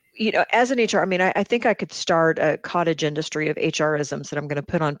as an HR, I mean, I think I could start a cottage industry of HRisms that I'm going to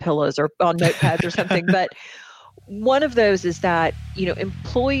put on pillows or on notepads or something. But one of those is that,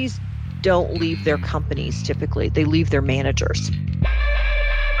 employees don't leave their companies typically, they leave their managers.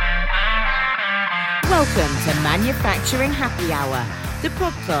 Welcome to Manufacturing Happy Hour, the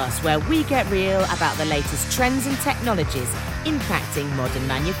podcast where we get real about the latest trends and technologies impacting modern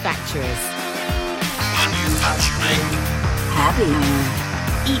manufacturers. Manufacturing Happy Hour.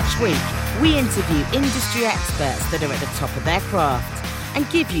 Each week, we interview industry experts that are at the top of their craft and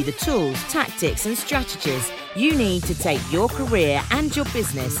give you the tools, tactics, and strategies you need to take your career and your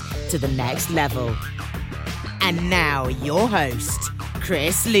business to the next level. And now, your host,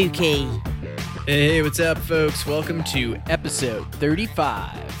 Chris Lukey. Hey, what's up, folks? Welcome to episode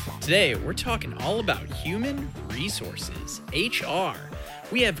 35. Today, we're talking all about human resources, HR.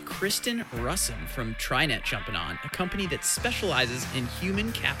 We have Kristen Russum from TriNet jumping on, a company that specializes in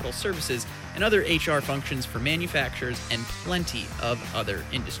human capital services and other HR functions for manufacturers and plenty of other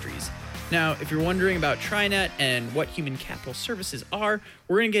industries. Now, if you're wondering about TriNet and what human capital services are,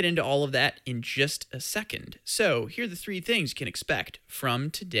 we're going to get into all of that in just a second. So here are the three things you can expect from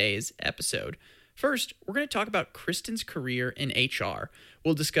today's episode. First, we're going to talk about Kristen's career in HR.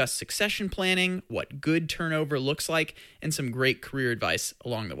 We'll discuss succession planning, what good turnover looks like, and some great career advice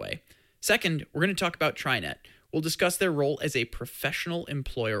along the way. Second, we're going to talk about TriNet. We'll discuss their role as a professional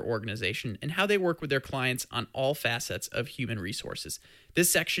employer organization and how they work with their clients on all facets of human resources.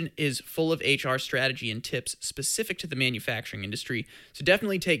 This section is full of HR strategy and tips specific to the manufacturing industry, so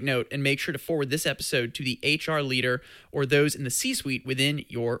definitely take note and make sure to forward this episode to the HR leader or those in the C-suite within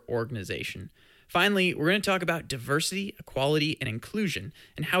your organization. Finally, we're going to talk about diversity, equality, and inclusion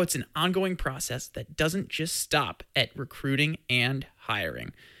and how it's an ongoing process that doesn't just stop at recruiting and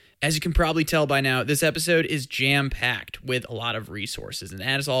hiring. As you can probably tell by now, this episode is jam-packed with a lot of resources. And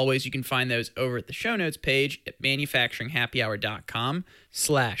as always, you can find those over at the show notes page at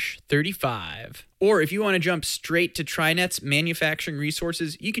manufacturinghappyhour.com/35. Or if you want to jump straight to TriNet's manufacturing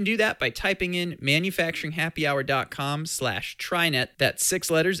resources, you can do that by typing in manufacturinghappyhour.com/TriNet. That's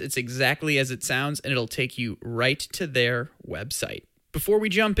 6 letters. It's exactly as it sounds, and it'll take you right to their website. Before we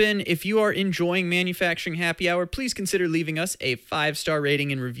jump in, if you are enjoying Manufacturing Happy Hour, please consider leaving us a 5-star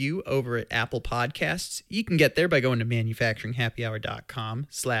rating and review over at Apple Podcasts. You can get there by going to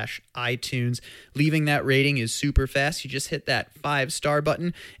manufacturinghappyhour.com/iTunes. Leaving that rating is super fast. You just hit that 5-star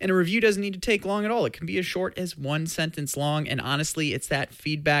button, and a review doesn't need to take long at all. It can be as short as 1 sentence long, and honestly, it's that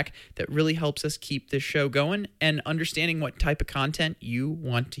feedback that really helps us keep this show going and understanding what type of content you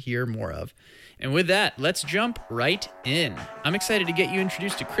want to hear more of. And with that, let's jump right in. I'm excited to get you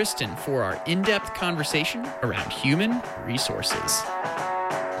introduced to Kristen for our in-depth conversation around human resources.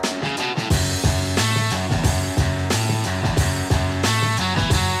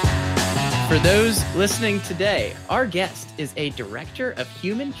 For those listening today, our guest is a director of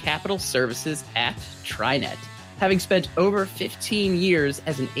human capital services at TriNet. Having spent over 15 years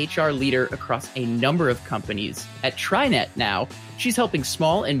as an HR leader across a number of companies, at TriNet now, she's helping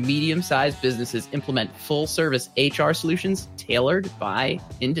small and medium-sized businesses implement full-service HR solutions tailored by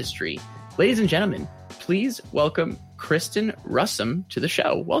industry. Ladies and gentlemen, please welcome Kristen Russum to the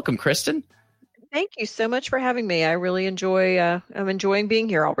show. Welcome, Kristen. Thank you so much for having me. I really I'm enjoying being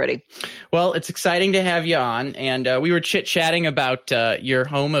here already. Well, it's exciting to have you on. And we were chit-chatting about your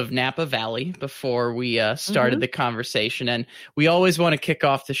home of Napa Valley before we started the conversation. And we always want to kick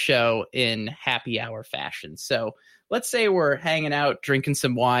off the show in happy hour fashion. So let's say we're hanging out, drinking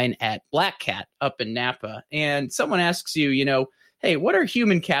some wine at Black Cat up in Napa. And someone asks you, hey, what are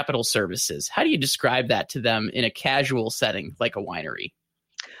human capital services? How do you describe that to them in a casual setting like a winery?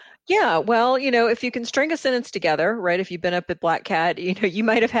 Yeah, well, if you can string a sentence together, right? If you've been up at Black Cat, you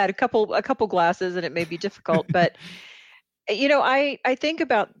might have had a couple glasses and it may be difficult, but I think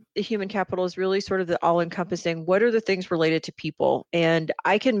about the human capital as really sort of the all-encompassing. What are the things related to people? And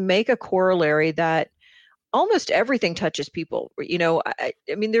I can make a corollary that almost everything touches people. I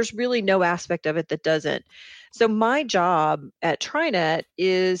mean, there's really no aspect of it that doesn't. So my job at TriNet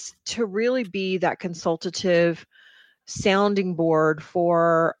is to really be that consultative sounding board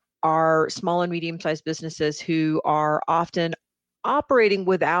for are small and medium-sized businesses who are often operating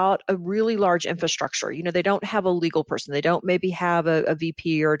without a really large infrastructure. They don't have a legal person. They don't maybe have a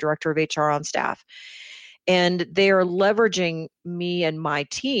VP or a director of HR on staff. And they are leveraging me and my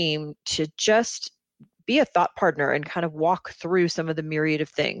team to just be a thought partner and kind of walk through some of the myriad of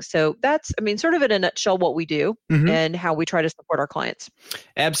things. So that's, I mean, sort of in a nutshell, what we do and how we try to support our clients.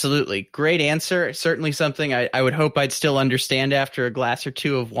 Absolutely. Great answer. Certainly something I would hope I'd still understand after a glass or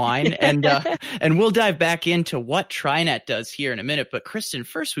two of wine. And we'll dive back into what TriNet does here in a minute. But Kristen,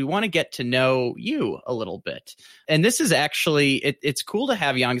 first, we want to get to know you a little bit. And this is actually, it's cool to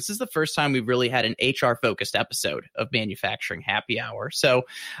have you on. This is the first time we've really had an HR-focused episode of Manufacturing Happy Hour. So,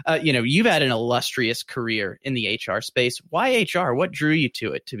 you've had an illustrious career in the HR space. Why HR? What drew you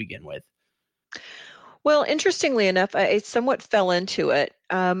to it to begin with? Well, interestingly enough, I somewhat fell into it.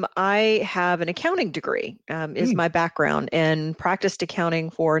 I have an accounting degree, is my background, and practiced accounting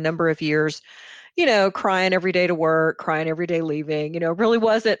for a number of years, crying every day to work, crying every day leaving, really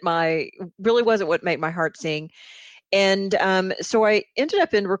wasn't what made my heart sing. And so I ended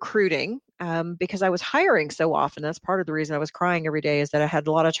up in recruiting because I was hiring so often. That's part of the reason I was crying every day, is that I had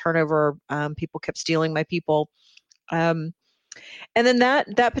a lot of turnover. People kept stealing my people. And then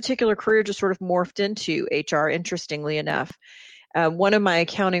that particular career just sort of morphed into HR, interestingly enough. One of my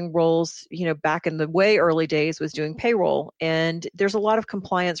accounting roles, back in the way early days, was doing payroll. And there's a lot of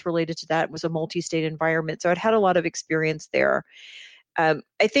compliance related to that. It was a multi-state environment. So I'd had a lot of experience there. I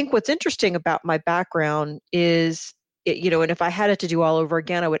think what's interesting about my background is, and if I had it to do all over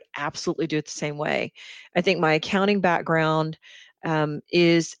again, I would absolutely do it the same way. I think my accounting background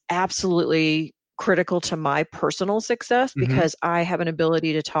is absolutely critical to my personal success because I have an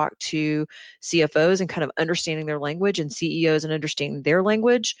ability to talk to CFOs and kind of understanding their language, and CEOs and understanding their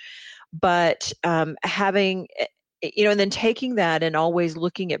language. But having, and then taking that and always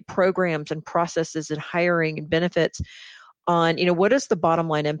looking at programs and processes and hiring and benefits on, what is the bottom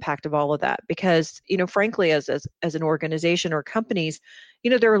line impact of all of that? Because, frankly, as an organization or companies,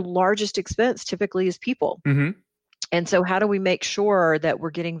 their largest expense typically is people. And so how do we make sure that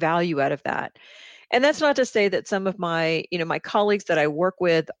we're getting value out of that? And that's not to say that some of my, my colleagues that I work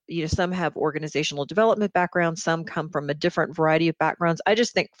with, some have organizational development backgrounds, some come from a different variety of backgrounds. I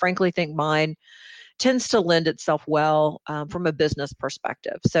just frankly think mine tends to lend itself well from a business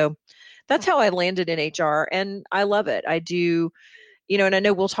perspective. So that's how I landed in HR, and I love it. I do, and I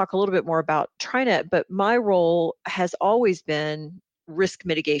know we'll talk a little bit more about TriNet, but my role has always been risk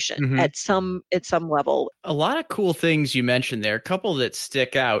mitigation at some level. A lot of cool things you mentioned there. A couple that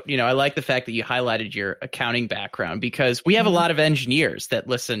stick out. I like the fact that you highlighted your accounting background, because we have a lot of engineers that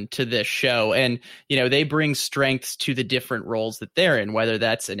listen to this show, and they bring strengths to the different roles that they're in, whether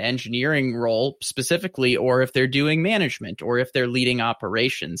that's an engineering role specifically, or if they're doing management, or if they're leading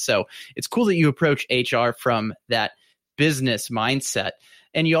operations. So it's cool that you approach HR from that business mindset.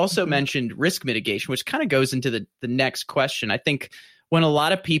 And you also mentioned risk mitigation, which kind of goes into the next question. I think when a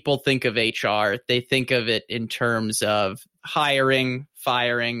lot of people think of HR, they think of it in terms of hiring,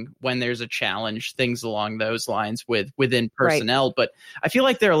 firing, when there's a challenge, things along those lines within personnel. Right. But I feel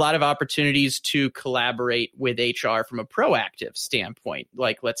like there are a lot of opportunities to collaborate with HR from a proactive standpoint,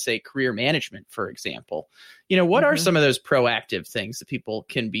 like, let's say, career management, for example. What are some of those proactive things that people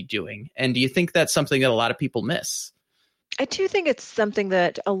can be doing? And do you think that's something that a lot of people miss? I do think it's something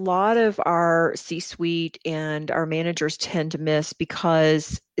that a lot of our C-suite and our managers tend to miss,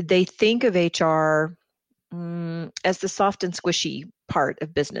 because they think of HR as the soft and squishy part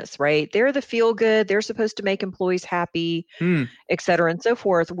of business, right? They're the feel good, they're supposed to make employees happy, et cetera, and so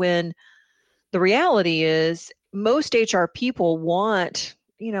forth. When the reality is most HR people want,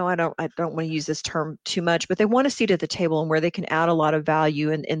 I don't want to use this term too much, but they want a seat at the table and where they can add a lot of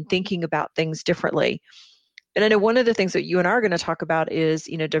value and thinking about things differently. And I know one of the things that you and I are going to talk about is,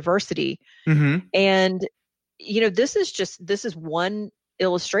 diversity. And, this is one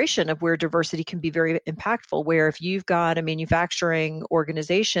illustration of where diversity can be very impactful, where if you've got a manufacturing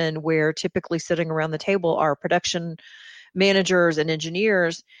organization where typically sitting around the table are production managers and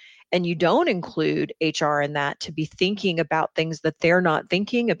engineers, and you don't include HR in that to be thinking about things that they're not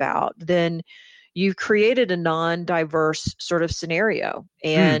thinking about, then you've created a non-diverse sort of scenario.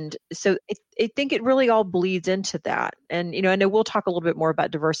 And so I think it really all bleeds into that. And, I know we'll talk a little bit more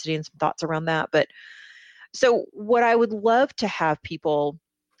about diversity and some thoughts around that. But so what I would love to have people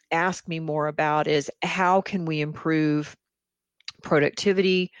ask me more about is, how can we improve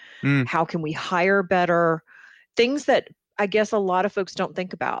productivity? How can we hire better? Things that I guess a lot of folks don't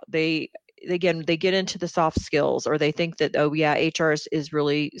think about. They get into the soft skills, or they think that, oh yeah, HR is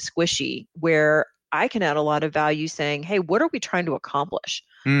really squishy, where I can add a lot of value saying, hey, what are we trying to accomplish?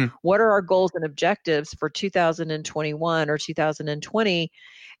 What are our goals and objectives for 2021 or 2020?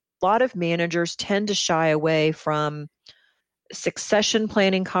 A lot of managers tend to shy away from succession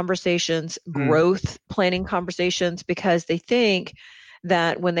planning conversations, growth planning conversations, because they think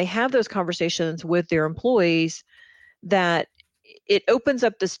that when they have those conversations with their employees, that it opens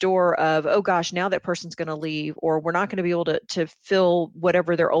up this door of, oh gosh, now that person's going to leave, or we're not going to be able to fill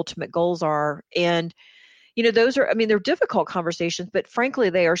whatever their ultimate goals are. And, those are, I mean, they're difficult conversations, but frankly,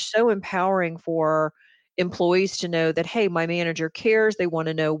 they are so empowering for employees to know that, hey, my manager cares. They want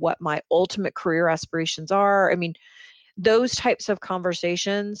to know what my ultimate career aspirations are. I mean, those types of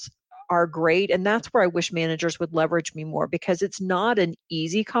conversations are great. And that's where I wish managers would leverage me more, because it's not an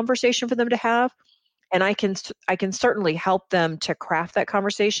easy conversation for them to have. And I can certainly help them to craft that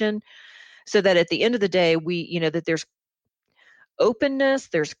conversation so that at the end of the day, that there's openness,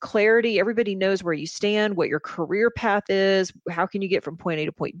 there's clarity, everybody knows where you stand, what your career path is, how can you get from point A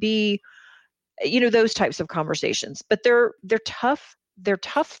to point B, those types of conversations. But they're tough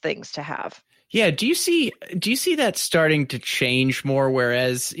things to have. Yeah. Do you see that starting to change more?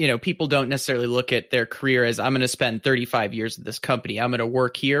 Whereas, people don't necessarily look at their career as, I'm going to spend 35 years at this company. I'm going to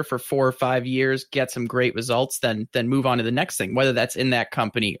work here for 4 or 5 years, get some great results, then move on to the next thing, whether that's in that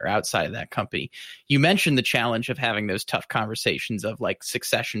company or outside of that company. You mentioned the challenge of having those tough conversations of like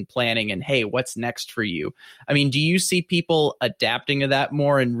succession planning and, hey, what's next for you? I mean, do you see people adapting to that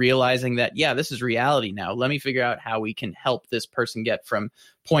more and realizing that, yeah, this is reality now. Let me figure out how we can help this person get from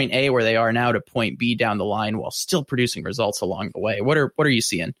point A where they are now to point B down the line while still producing results along the way? What are you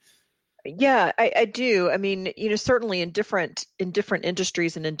seeing? Yeah, I do. I mean, certainly in different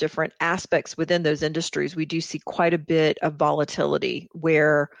industries and in different aspects within those industries, we do see quite a bit of volatility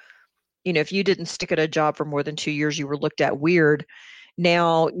where, if you didn't stick at a job for more than 2 years, you were looked at weird.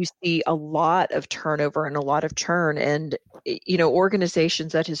 Now you see a lot of turnover and a lot of churn, and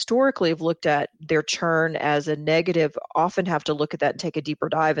organizations that historically have looked at their churn as a negative often have to look at that and take a deeper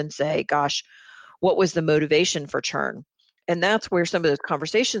dive and say, gosh, what was the motivation for churn? And that's where some of those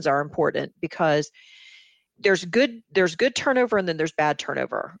conversations are important, because there's good turnover and then there's bad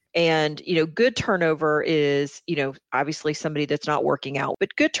turnover. And good turnover is obviously somebody that's not working out,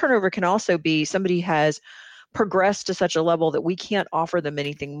 but good turnover can also be somebody has progressed to such a level that we can't offer them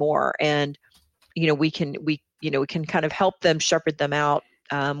anything more, and we can kind of help them shepherd them out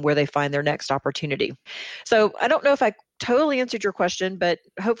where they find their next opportunity. So I don't know if I totally answered your question, but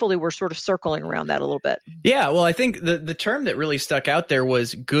hopefully we're sort of circling around that a little bit. Yeah, well, I think the term that really stuck out there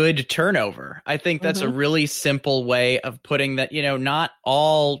was good turnover. I think that's a really simple way of putting that, not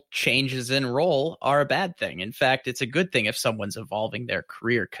all changes in role are a bad thing. In fact, it's a good thing if someone's evolving their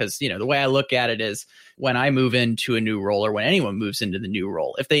career, because, the way I look at it is when I move into a new role, or when anyone moves into the new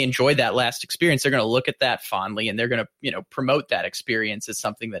role, if they enjoyed that last experience, they're going to look at that fondly, and they're going to, promote that experience as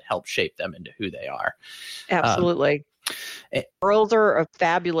something that helps shape them into who they are. Absolutely. Roles are a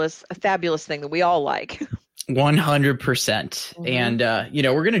fabulous thing that we all like. 100%. And,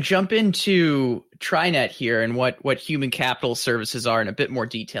 we're going to jump into TriNet here and what human capital services are in a bit more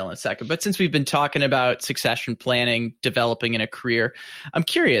detail in a second. But since we've been talking about succession planning, developing in a career, I'm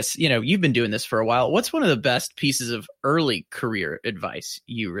curious, you've been doing this for a while. What's one of the best pieces of early career advice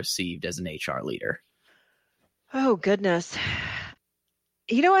you received as an HR leader? Oh, goodness.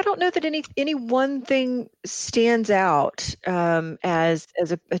 I don't know that any one thing stands out as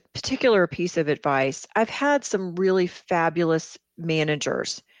a particular piece of advice. I've had some really fabulous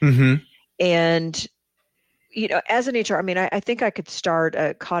managers, and as an HR, I mean, I think I could start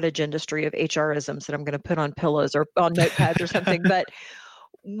a cottage industry of HRisms that I'm going to put on pillows or on notepads or something. But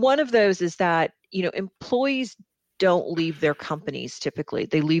one of those is that employees don't leave their companies typically;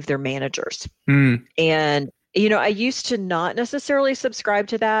 they leave their managers, and I used to not necessarily subscribe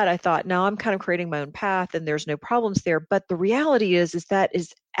to that. I thought, no, I'm kind of creating my own path and there's no problems there. But the reality is that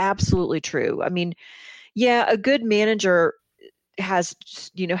is absolutely true. I mean, yeah, a good manager has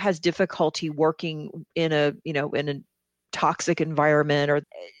difficulty working in a toxic environment. Or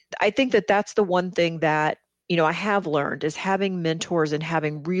I think that's the one thing that, I have learned is having mentors and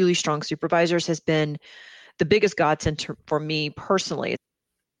having really strong supervisors has been the biggest godsend for me personally.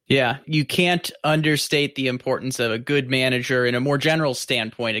 Yeah, you can't understate the importance of a good manager, in a more general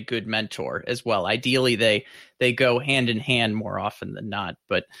standpoint, a good mentor as well. Ideally, they go hand in hand more often than not,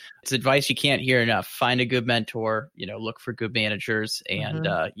 but it's advice you can't hear enough. Find a good mentor, look for good managers, and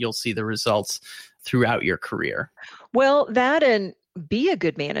you'll see the results throughout your career. Well, that and be a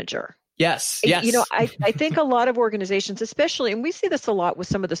good manager. Yes. I think a lot of organizations, especially, and we see this a lot with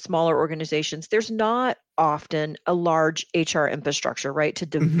some of the smaller organizations, there's not often a large HR infrastructure, right, to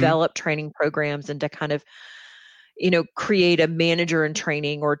develop training programs and to kind of, create a manager in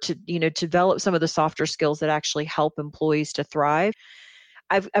training, or to, develop some of the softer skills that actually help employees to thrive.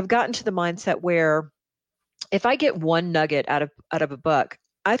 I've gotten to the mindset where if I get one nugget out of a book,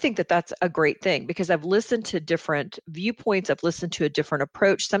 I think that that's a great thing because I've listened to different viewpoints. I've listened to a different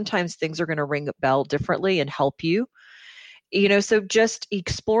approach. Sometimes things are going to ring a bell differently and help you. So just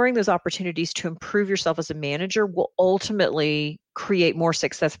exploring those opportunities to improve yourself as a manager will ultimately create more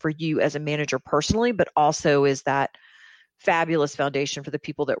success for you as a manager personally, but also is that fabulous foundation for the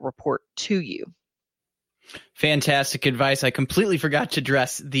people that report to you. Fantastic advice. I completely forgot to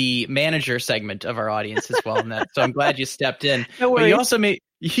address the manager segment of our audience as well in that. So I'm glad you stepped in. No worries. But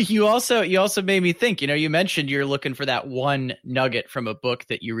you also made me think, you mentioned you're looking for that one nugget from a book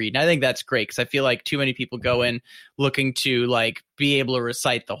that you read. And I think that's great because I feel like too many people go in looking to like be able to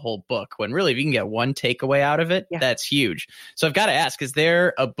recite the whole book when really if you can get one takeaway out of it, that's huge. So I've got to ask, is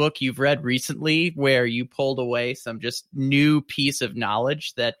there a book you've read recently where you pulled away some just new piece of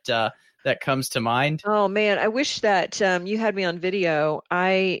knowledge that comes to mind? Oh man, I wish that you had me on video.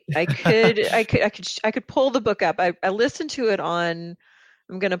 I could pull the book up. I listened to it on.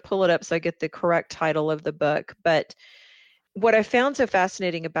 I'm going to pull it up so I get the correct title of the book. But what I found so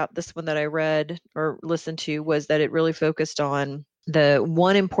fascinating about this one that I read or listened to was that it really focused on the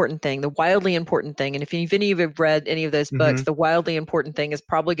one important thing, the wildly important thing. And if any of you have read any of those books, the wildly important thing is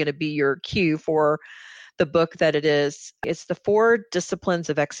probably going to be your cue for the book that it is. It's the 4 Disciplines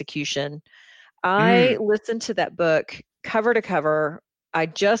of Execution. I listened to that book cover to cover. I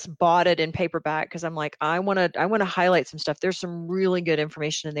just bought it in paperback because I'm like, I want to highlight some stuff. There's some really good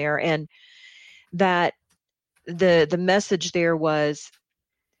information in there. And that the message there was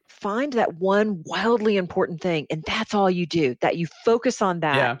find that one wildly important thing. And that's all you do, that you focus on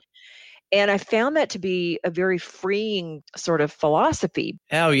that. Yeah. And I found that to be a very freeing sort of philosophy.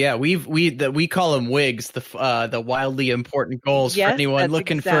 Oh yeah, we call them WIGs, the wildly important goals for anyone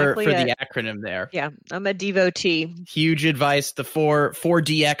looking exactly for the acronym there. Yeah, I'm a devotee. Huge advice. The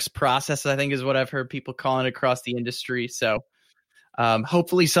 4DX process, I think, is what I've heard people calling it across the industry. So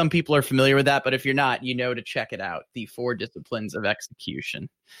hopefully some people are familiar with that, but if you're not, to check it out. The 4 Disciplines of Execution.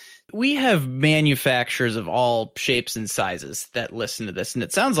 We have manufacturers of all shapes and sizes that listen to this. And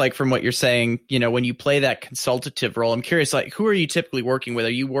it sounds like from what you're saying, when you play that consultative role, I'm curious, like, who are you typically working with?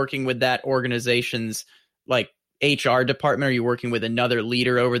 Are you working with that organization's like HR department? Are you working with another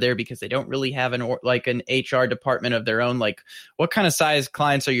leader over there because they don't really have an HR department of their own? Like, what kind of size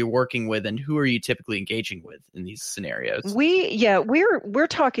clients are you working with, and who are you typically engaging with in these scenarios? We're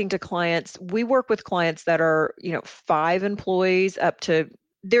talking to clients. We work with clients that are 5 employees up to.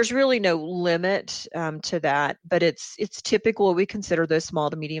 There's really no limit to that, but it's typical. We consider those small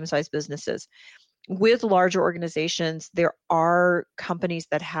to medium-sized businesses. With larger organizations, there are companies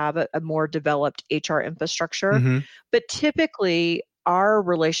that have a more developed HR infrastructure, but typically our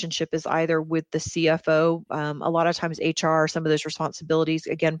relationship is either with the CFO. A lot of times HR, some of those responsibilities,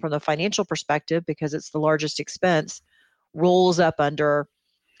 again, from the financial perspective, because it's the largest expense, rolls up under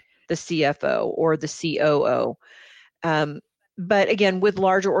the CFO or the COO. But again, with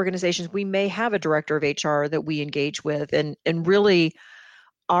larger organizations, we may have a director of HR that we engage with. And really,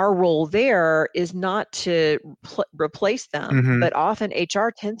 our role there is not to replace them, but often HR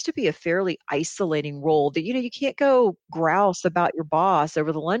tends to be a fairly isolating role that, you can't go grouse about your boss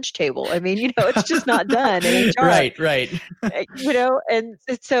over the lunch table. I mean, it's just not done in HR. Right. And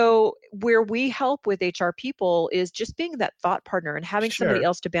so where we help with HR people is just being that thought partner and having somebody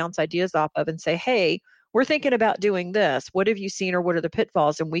else to bounce ideas off of and say, hey, we're thinking about doing this. What have you seen or what are the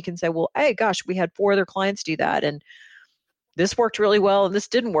pitfalls? And we can say, well, hey, gosh, we had 4 other clients do that. And this worked really well and this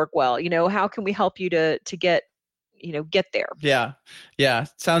didn't work well. How can we help you to get there? Yeah.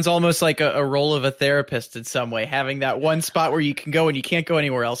 Sounds almost like a role of a therapist in some way, having that one spot where you can go and you can't go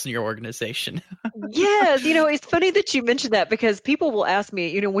anywhere else in your organization. Yes. It's funny that you mentioned that because people will ask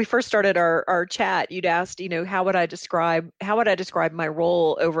me, when we first started our chat, you'd asked, how would I describe my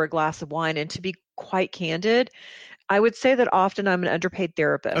role over a glass of wine? And to be quite candid, I would say that often I'm an underpaid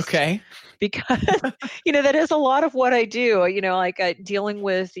therapist. Okay. Because, that is a lot of what I do, dealing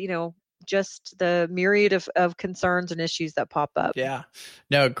with, just the myriad of concerns and issues that pop up. Yeah.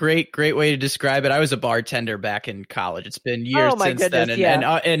 No, great way to describe it. I was a bartender back in college. It's been years since then.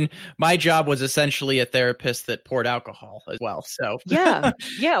 And my job was essentially a therapist that poured alcohol as well. So yeah.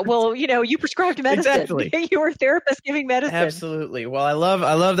 Well, you prescribed medicine. Exactly. You were a therapist giving medicine. Absolutely. Well, I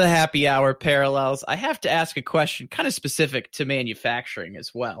love the happy hour parallels. I have to ask a question kind of specific to manufacturing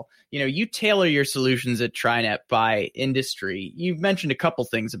as well. You tailor your solutions at TriNet by industry. You've mentioned a couple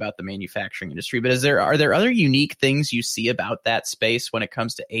things about the manufacturing industry, but are there other unique things you see about that space when it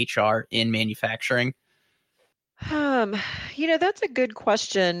comes to HR in manufacturing? That's a good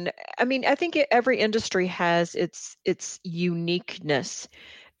question. I mean, I think every industry has its uniqueness.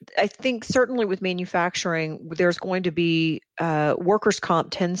 I think certainly with manufacturing, there's going to be workers'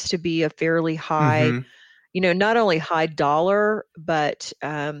 comp tends to be a fairly high, Mm-hmm. not only high dollar, but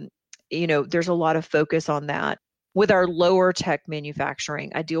there's a lot of focus on that. With our lower tech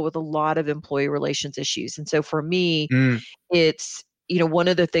manufacturing, I deal with a lot of employee relations issues. And so for me, Mm. it's, one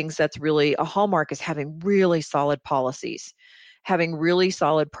of the things that's really a hallmark is having really solid policies, having really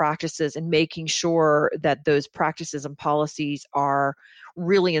solid practices, and making sure that those practices and policies are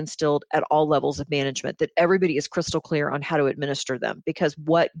really instilled at all levels of management, that everybody is crystal clear on how to administer them. Because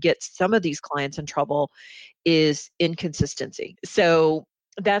what gets some of these clients in trouble is inconsistency. So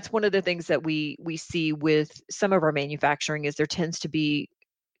that's one of the things that we see with some of our manufacturing is there tends to be,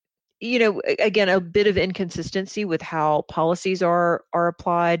 again, a bit of inconsistency with how policies are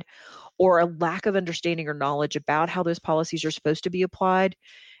applied, or a lack of understanding or knowledge about how those policies are supposed to be applied.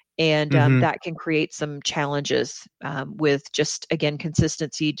 And Mm-hmm. that can create some challenges with just, again,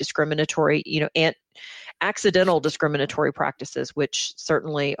 consistency, discriminatory, and accidental discriminatory practices, which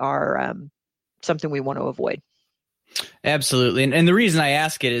certainly are something we want to avoid. Absolutely. And the reason I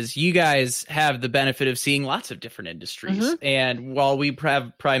ask it is you guys have the benefit of seeing lots of different industries. Mm-hmm. And while we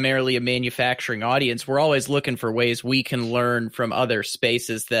have primarily a manufacturing audience, we're always looking for ways we can learn from other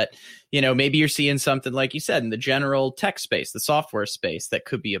spaces that, maybe you're seeing something, like you said, in the general tech space, the software space that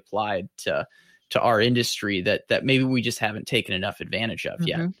could be applied to our industry that maybe we just haven't taken enough advantage of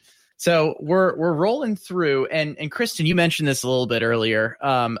yet. So we're rolling through, and Kristen, you mentioned this a little bit earlier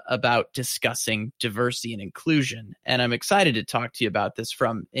about discussing diversity and inclusion, and I'm excited to talk to you about this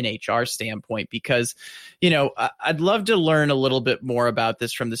from an HR standpoint because, I'd love to learn a little bit more about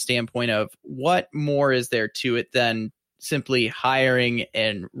this from the standpoint of what more is there to it than simply hiring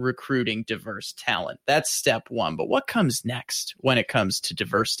and recruiting diverse talent. That's step one, but what comes next when it comes to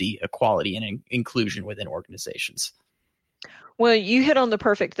diversity, equality, and inclusion within organizations? Well, you hit on the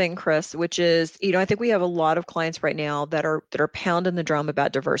perfect thing, Chris, which is, I think we have a lot of clients right now that are pounding the drum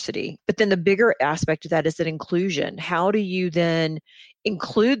about diversity. But then the bigger aspect of that is that inclusion. How do you then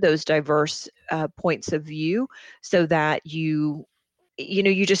include those diverse points of view so that you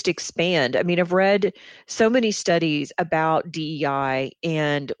just expand? I mean, I've read so many studies about DEI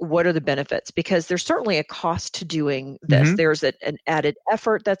and what are the benefits, because there's certainly a cost to doing this. Mm-hmm. There's an added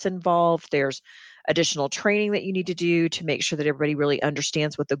effort that's involved. There's additional training that you need to do to make sure that everybody really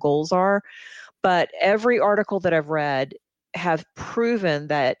understands what the goals are. But every article that I've read have proven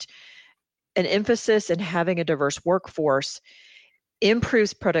that an emphasis in having a diverse workforce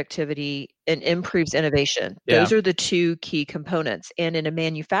improves productivity and improves innovation. Yeah. Those are the two key components. And in a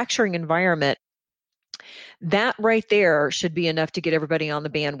manufacturing environment, that right there should be enough to get everybody on the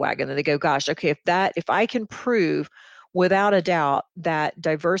bandwagon. And they go, gosh, okay, if I can prove without a doubt that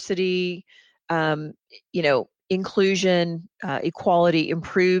diversity, inclusion, equality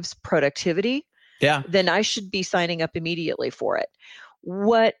improves productivity, Yeah. then I should be signing up immediately for it.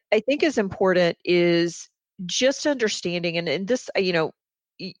 What I think is important is just understanding, and this,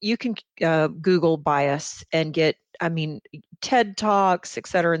 you can Google bias and get, TED Talks, et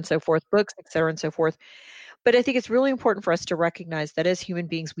cetera, and so forth, books, et cetera, and so forth. But I think it's really important for us to recognize that as human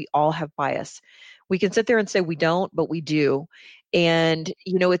beings, we all have bias. We can sit there and say we don't, but we do. And,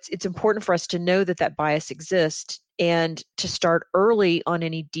 it's important for us to know that that bias exists and to start early on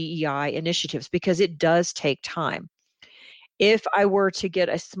any DEI initiatives, because it does take time. If I were to get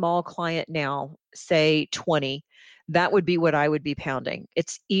a small client now, say 20, that would be what I would be pounding.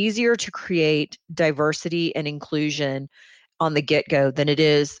 It's easier to create diversity and inclusion on the get-go than it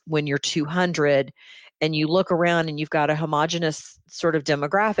is when you're 200 and you look around and you've got a homogenous sort of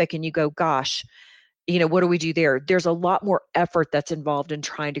demographic and you go, gosh, what do we do there? There's a lot more effort that's involved in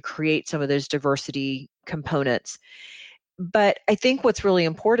trying to create some of those diversity components. But I think what's really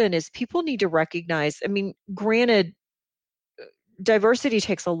important is people need to recognize, granted, diversity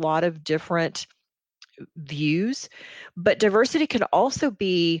takes a lot of different views, but diversity can also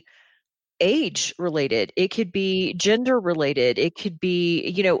be age related. It could be gender related. It could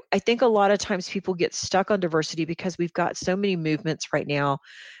be, I think a lot of times people get stuck on diversity because we've got so many movements right now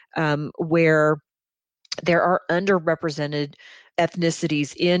where there are underrepresented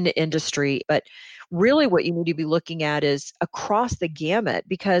ethnicities in industry. But really what you need to be looking at is across the gamut,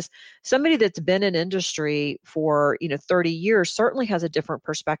 because somebody that's been in industry for 30 years certainly has a different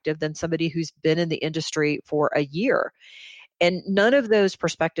perspective than somebody who's been in the industry for a year. And none of those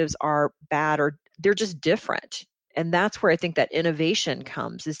perspectives are bad, or they're just different. And that's where I think that innovation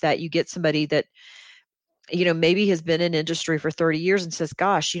comes, is that you get somebody that maybe has been in industry for 30 years and says,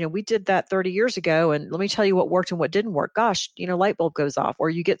 gosh, we did that 30 years ago. And let me tell you what worked and what didn't work. Gosh, light bulb goes off. Or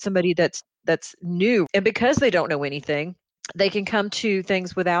you get somebody that's new, and because they don't know anything, They can come to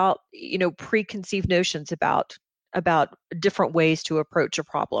things without, preconceived notions about different ways to approach a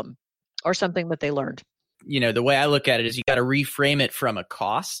problem or something that they learned. The way I look at it is you got to reframe it from a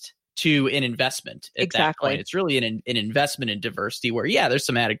cost to an investment at Exactly. that point. It's really an investment in diversity where, there's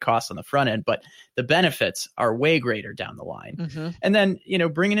some added costs on the front end, but the benefits are way greater down the line. Mm-hmm. And then,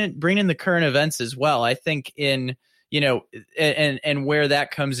 bringing in the current events as well. I think and where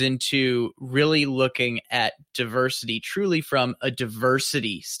that comes into really looking at diversity truly from a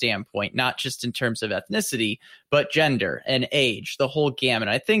diversity standpoint, not just in terms of ethnicity, but gender and age, the whole gamut.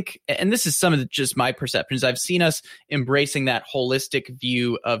 I think, and this is some of just my perceptions, I've seen us embracing that holistic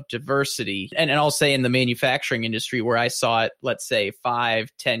view of diversity. And I'll say in the manufacturing industry where I saw it, let's say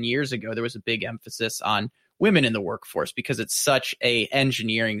 5-10 years ago, there was a big emphasis on women in the workforce because it's such a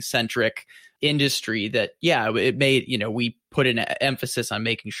engineering centric industry that, it made, we put an emphasis on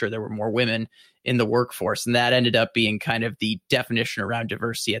making sure there were more women in the workforce. And that ended up being kind of the definition around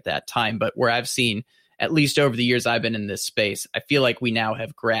diversity at that time. But where I've seen, at least over the years I've been in this space, I feel like we now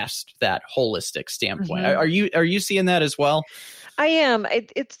have grasped that holistic standpoint. Mm-hmm. Are you seeing that as well? I am.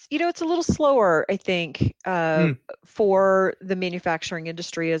 It's a little slower, I think, for the manufacturing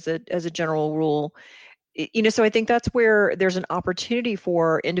industry as a general rule. So I think that's where there's an opportunity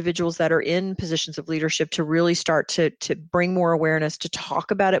for individuals that are in positions of leadership to really start to bring more awareness, to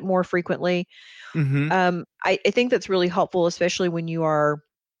talk about it more frequently. Mm-hmm. I think that's really helpful, especially when you are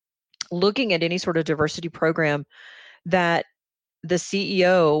looking at any sort of diversity program, that the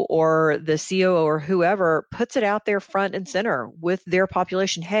CEO or the COO or whoever puts it out there front and center with their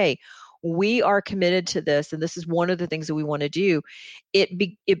population. Hey, we are committed to this, and this is one of the things that we want to do.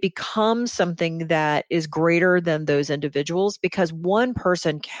 It becomes something that is greater than those individuals because one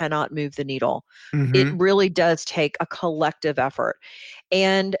person cannot move the needle. Mm-hmm. It really does take a collective effort.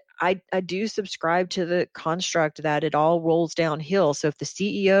 And I do subscribe to the construct that it all rolls downhill. So if the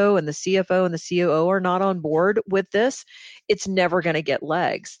CEO and the CFO and the COO are not on board with this, it's never going to get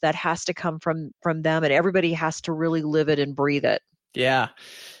legs. That has to come from them, and everybody has to really live it and breathe it. Yeah.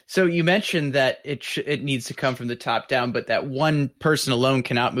 So you mentioned that it needs to come from the top down, but that one person alone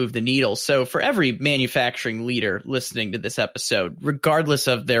cannot move the needle. So for every manufacturing leader listening to this episode, regardless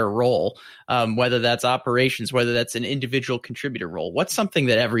of their role, whether that's operations, whether that's an individual contributor role, what's something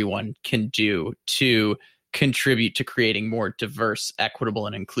that everyone can do to contribute to creating more diverse, equitable,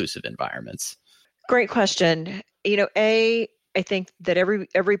 and inclusive environments? Great question. I think that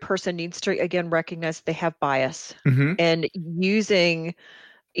every person needs to, again, recognize they have bias, mm-hmm. and using,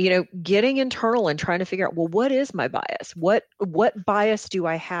 getting internal and trying to figure out, well, what is my bias? What bias do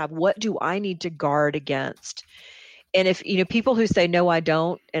I have? What do I need to guard against? And if, people who say, no, I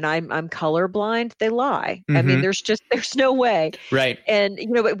don't, and I'm colorblind, they lie. Mm-hmm. I mean, there's no way. Right. And,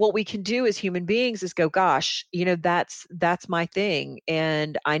 but what we can do as human beings is go, gosh, that's my thing.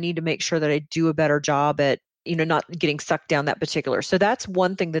 And I need to make sure that I do a better job at, not getting sucked down that particular. So that's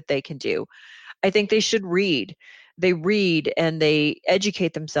one thing that they can do. I think they should read. They read and they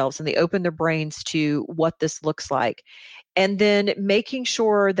educate themselves and they open their brains to what this looks like. And then making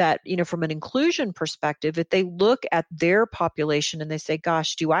sure that, from an inclusion perspective, if they look at their population and they say,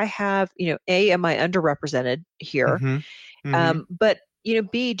 gosh, do I have, am I underrepresented here? Mm-hmm. Mm-hmm. But,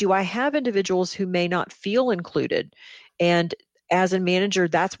 B, do I have individuals who may not feel included? And as a manager,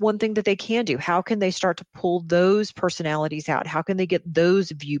 that's one thing that they can do. How can they start to pull those personalities out? How can they get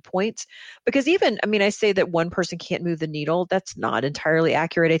those viewpoints? Because I say that one person can't move the needle. That's not entirely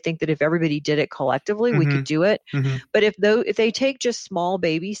accurate. I think that if everybody did it collectively, we could do it. Mm-hmm. But if they take just small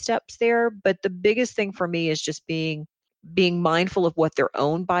baby steps there, but the biggest thing for me is just being mindful of what their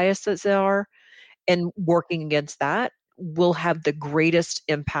own biases are and working against that will have the greatest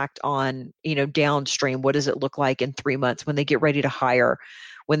impact on, downstream. What does it look like in 3 months when they get ready to hire,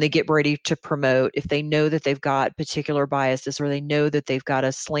 when they get ready to promote? If they know that they've got particular biases or they know that they've got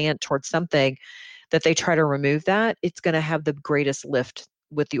a slant towards something, that they try to remove that, it's going to have the greatest lift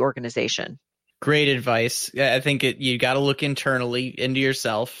with the organization. Great advice. I think you got to look internally into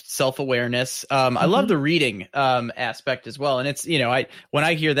yourself, self-awareness. I love the reading aspect as well. And it's, when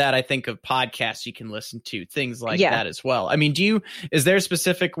I hear that, I think of podcasts you can listen to, things like that as well. I mean, is there a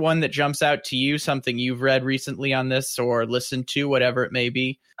specific one that jumps out to you, something you've read recently on this or listened to, whatever it may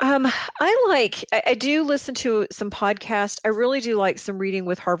be? I do listen to some podcasts. I really do like some reading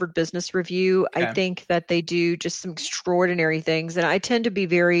with Harvard Business Review. Okay. I think that they do just some extraordinary things. And I tend to be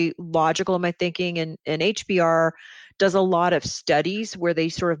very logical in my thinking. And HBR does a lot of studies where they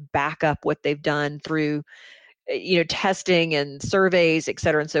sort of back up what they've done through testing and surveys, et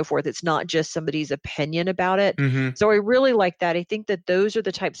cetera, and so forth. It's not just somebody's opinion about it. Mm-hmm. So I really like that. I think that those are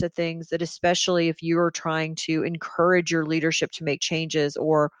the types of things that, especially if you're trying to encourage your leadership to make changes,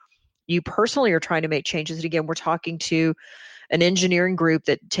 or you personally are trying to make changes. And again, we're talking to an engineering group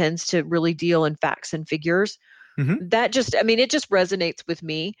that tends to really deal in facts and figures. Mm-hmm. That just, it just resonates with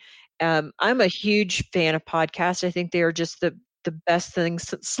me. I'm a huge fan of podcasts. I think they are just the best things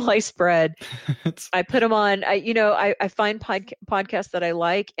since sliced bread. I put them on. I find podcasts that I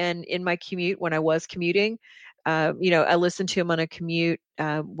like, and in my commute, when I was commuting, I listen to them on a commute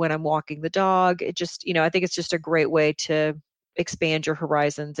when I'm walking the dog. It just, I think it's just a great way to expand your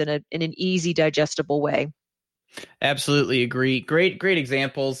horizons in an easy, digestible way. Absolutely agree. Great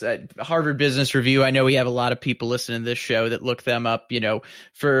examples. At Harvard Business Review, I know we have a lot of people listening to this show that look them up,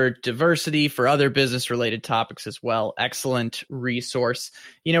 for diversity, for other business related topics as well. Excellent resource.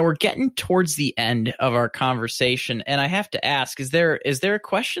 We're getting towards the end of our conversation, and I have to ask, is there a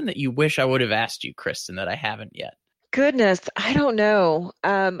question that you wish I would have asked you, Kristen, that I haven't yet? Goodness, I don't know.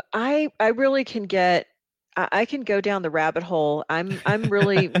 I really can get. I can go down the rabbit hole. I'm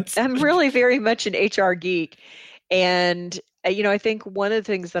really very much an HR geek, and I think one of the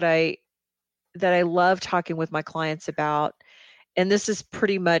things that I love talking with my clients about, and this is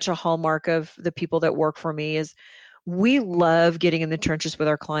pretty much a hallmark of the people that work for me, is we love getting in the trenches with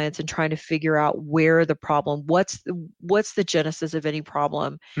our clients and trying to figure out where the problem, what's the genesis of any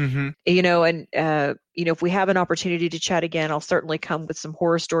problem. Mm-hmm. If we have an opportunity to chat again, I'll certainly come with some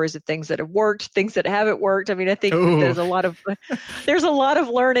horror stories of things that have worked, things that haven't worked. I think there's a lot of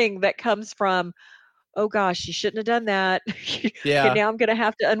learning that comes from, oh gosh, you shouldn't have done that. Yeah. Okay, now I'm going to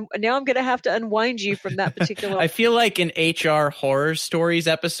have to unwind you from that particular. I feel like an HR horror stories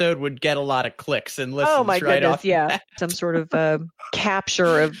episode would get a lot of clicks and listens. Oh my right goodness, off yeah. Some sort of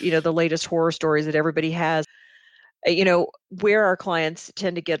capture of, the latest horror stories that everybody has. Where our clients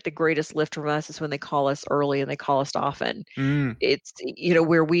tend to get the greatest lift from us is when they call us early and they call us often. It's,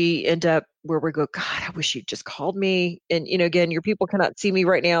 where we end up, where we go, God, I wish you'd just called me. And, again, your people cannot see me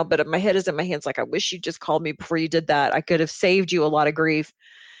right now, but my head is in my hands. Like, I wish you just called me before you did that. I could have saved you a lot of grief.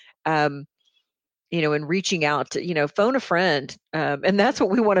 And reaching out to, phone a friend. And that's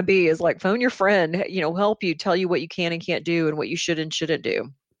what we want to be, is like, phone your friend, help you, tell you what you can and can't do and what you should and shouldn't do.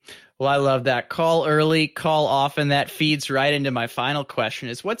 Well, I love that. Call early, call often. That feeds right into my final question,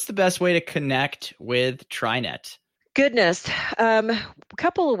 is what's the best way to connect with TriNet? Goodness. A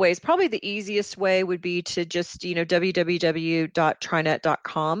couple of ways. Probably the easiest way would be to just,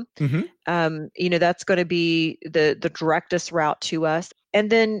 www.trinet.com. Mm-hmm. That's going to be the directest route to us. And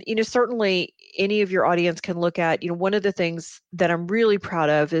then, certainly any of your audience can look at, one of the things that I'm really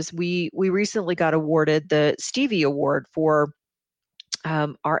proud of is we recently got awarded the Stevie Award for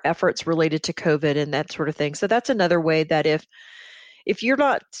our efforts related to COVID and that sort of thing. So that's another way that if you're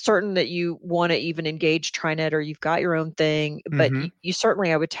not certain that you want to even engage TriNet, or you've got your own thing, but you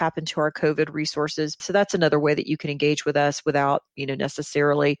certainly, I would tap into our COVID resources. So that's another way that you can engage with us without,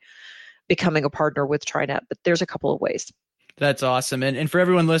 necessarily becoming a partner with TriNet. But there's a couple of ways. That's awesome. And for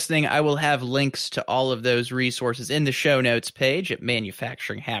everyone listening, I will have links to all of those resources in the show notes page at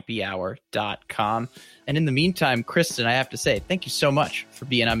manufacturinghappyhour.com. And in the meantime, Kristen, I have to say, thank you so much for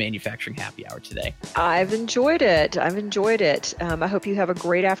being on Manufacturing Happy Hour today. I've enjoyed it. I hope you have a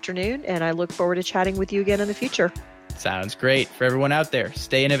great afternoon, and I look forward to chatting with you again in the future. Sounds great. For everyone out there,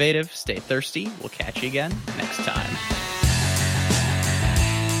 stay innovative, stay thirsty. We'll catch you again next time.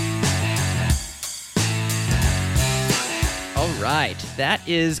 All right, that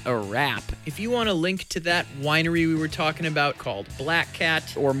is a wrap. If you want a link to that winery we were talking about called Black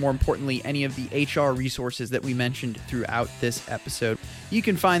Cat, or more importantly, any of the HR resources that we mentioned throughout this episode, you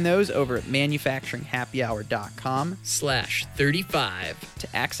can find those over at manufacturinghappyhour.com/35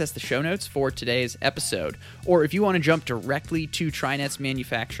 to access the show notes for today's episode. Or if you want to jump directly to TriNet's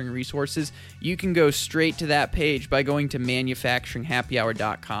manufacturing resources, you can go straight to that page by going to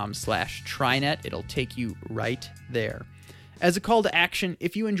manufacturinghappyhour.com/TriNet. It'll take you right there. As a call to action,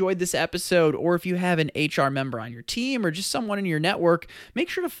 if you enjoyed this episode, or if you have an HR member on your team or just someone in your network, make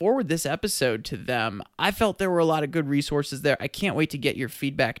sure to forward this episode to them. I felt there were a lot of good resources there. I can't wait to get your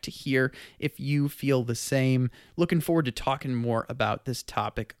feedback to hear if you feel the same. Looking forward to talking more about this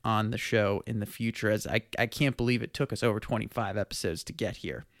topic on the show in the future, as I can't believe it took us over 25 episodes to get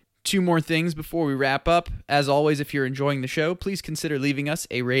here. Two more things before we wrap up. As always, if you're enjoying the show, please consider leaving us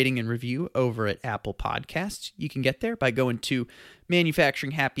a rating and review over at Apple Podcasts. You can get there by going to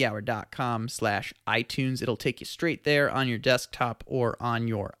manufacturinghappyhour.com/iTunes. It'll take you straight there on your desktop or on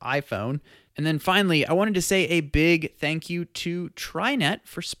your iPhone. And then finally, I wanted to say a big thank you to TriNet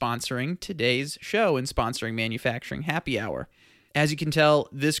for sponsoring today's show and sponsoring Manufacturing Happy Hour. As you can tell,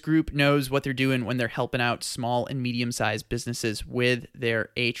 this group knows what they're doing when they're helping out small and medium-sized businesses with their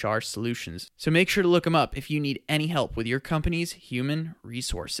HR solutions. So make sure to look them up if you need any help with your company's human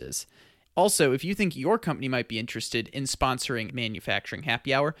resources. Also, if you think your company might be interested in sponsoring Manufacturing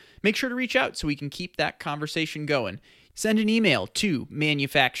Happy Hour, make sure to reach out so we can keep that conversation going. Send an email to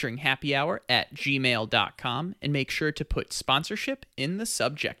manufacturinghappyhour@gmail.com and make sure to put sponsorship in the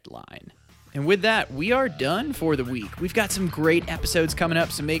subject line. And with that, we are done for the week. We've got some great episodes coming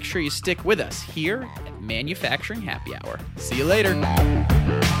up, so make sure you stick with us here at Manufacturing Happy Hour. See you later.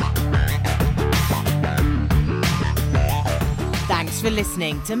 Thanks for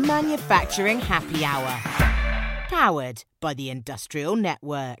listening to Manufacturing Happy Hour, powered by the Industrial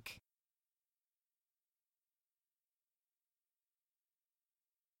Network.